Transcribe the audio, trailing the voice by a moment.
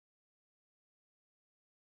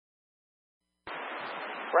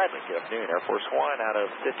Bradley, good afternoon. Air Force One out of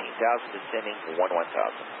 15,000 descending 11,000. Air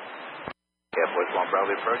Force One,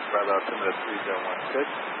 Bradley approach, Bradley altimeter 3016.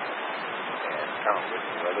 And current wind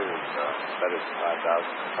weather is better than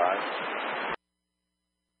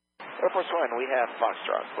 5,005. Air Force One, we have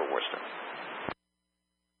Foxtrot for Worcester.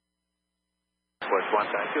 Air Force One,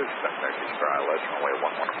 thank you. Expect message for ILS runway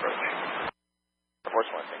 11 approach. Air Force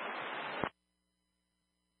One, thank you.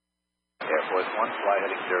 Air Force One, fly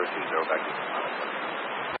heading 020 back to the final approach.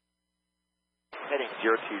 Heading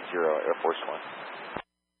 020, Air Force One.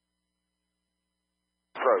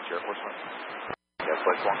 Approach, Air Force One. Air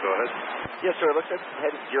Force One, go ahead. Yes, sir. It looks like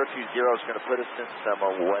heading 020 is going to put us in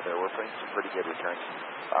some weather. We're putting some pretty good returns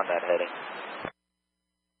on that heading.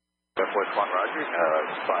 Air Force One, roger.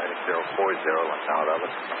 Fly heading 040, left now,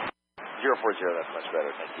 outlet. 040, that's much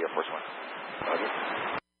better. Thank you, Air Force One. Roger.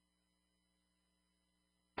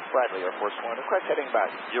 Bradley, Air Force One. Request heading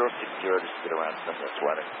about 060 just to get around some of this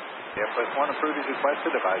weather. Air Force One, approved as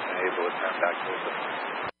requested. Advise and able to turn back to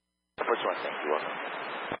us. Air Force One, thank you. Welcome.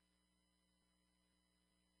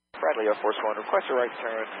 Bradley, Air Force One. Request a right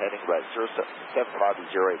turn heading about 075 to 080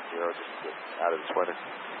 just to get out of this weather.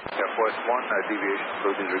 Air Force One, deviation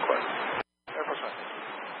approved as requested. Air Force One.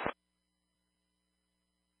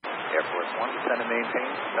 Air Force One, descend and maintain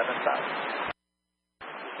 7,000.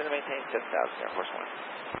 Descend and maintain 7,000, Air Force One.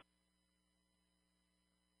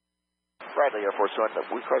 Bradley, Air Force One,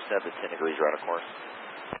 we crossed at the 10 degrees right, of course.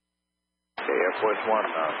 Okay, Air Force One,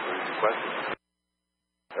 approved as requested.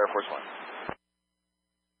 Air Force One.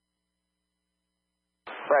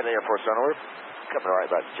 Bradley, Air Force One, we're coming right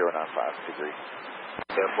about 095 degrees.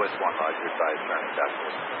 Air Force One, roger, advise turning back to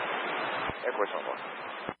us. Air Force One, one.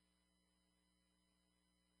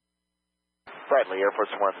 Bradley, Air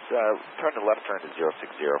Force One, turn to left turn to 060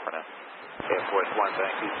 for now. Air Force One,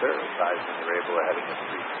 thank you, sir. Advise when you're able to heading to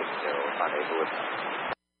 360, unable with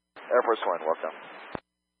Air Force One, welcome.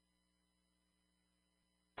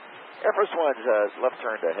 Air Force One's left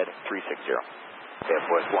turn to heading 360. Air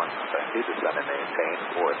Force One, thank you. Descend and maintain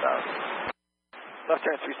 4,000. Left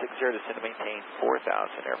turn 360, descend and maintain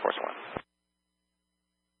 4,000, Air Force One.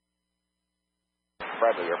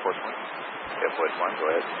 Bradley, Air Force One. Air Force One, go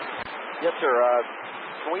ahead. Yes, sir.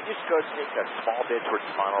 Can we just go take a small bit towards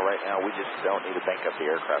final right now? We just don't need to bank up the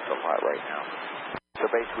aircraft a lot right now. So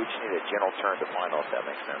basically, we just need a general turn to final, if that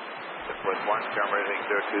makes sense. Air Force One, turn rating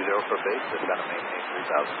 020 for base, descend and maintain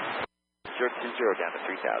 3,000. 020 down to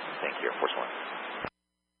 3,000. Thank you, Air Force One.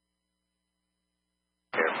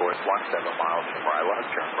 Air Force One, 7 miles from Rylock,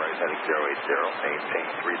 turn right heading 080, maintain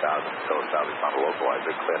 3,000 until established on the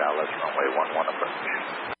localizer, cleared outlet runway 11 approach.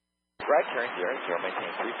 Right turn 080, maintain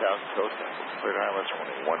 3,000 until established, cleared outlet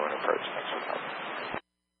runway 11 approach. Thanks for coming.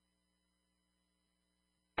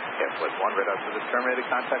 Air Force One, right up to the terminated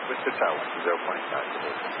contact with the tower, 0.5. Air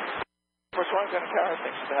Force One, going to tower.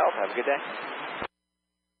 Thanks for the help. Have a good day.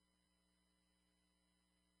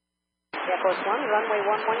 Air Force One, runway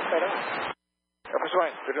 11, clear to land. Air Force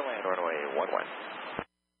One, clear to land, runway 11.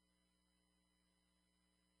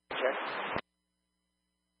 Check.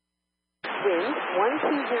 Wind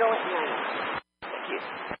 120 at 9. Thank you.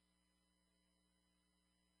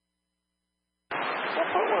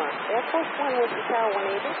 Air Force One with the tower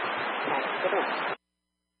 180. Thanks for the land.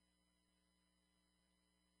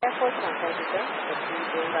 Air Force One, thank you, sir.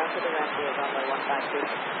 Proceed down to the runway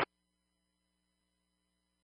 1152.